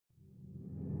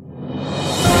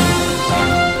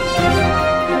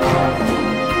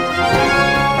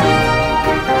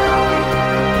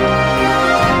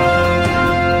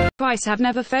Twice have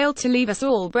never failed to leave us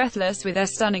all breathless with their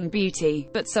stunning beauty,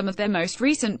 but some of their most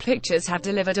recent pictures have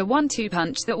delivered a one-two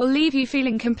punch that will leave you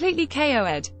feeling completely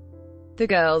KO'd. The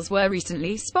girls were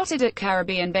recently spotted at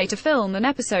Caribbean Bay to film an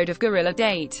episode of Gorilla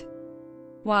Date.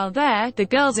 While there, the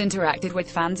girls interacted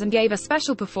with fans and gave a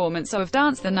special performance of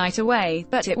Dance the Night Away,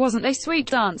 but it wasn't their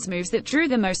sweet dance moves that drew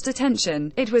the most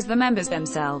attention, it was the members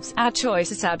themselves. Ad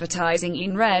choices advertising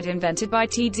in red invented by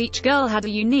Teeds. Each girl had a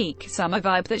unique, summer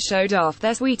vibe that showed off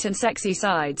their sweet and sexy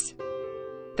sides.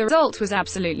 The result was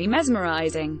absolutely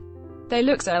mesmerizing. They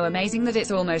look so amazing that it's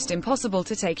almost impossible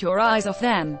to take your eyes off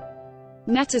them.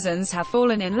 Netizens have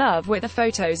fallen in love with the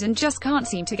photos and just can't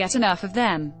seem to get enough of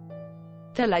them.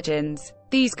 They're legends.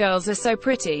 These girls are so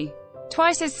pretty.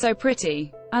 Twice is so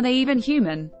pretty. Are they even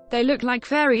human? They look like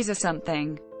fairies or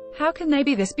something. How can they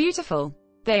be this beautiful?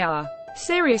 They are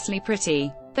seriously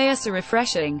pretty. They are so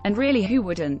refreshing, and really who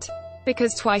wouldn't?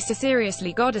 Because Twice are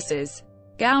seriously goddesses.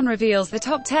 Gown reveals the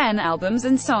top 10 albums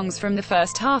and songs from the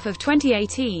first half of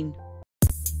 2018.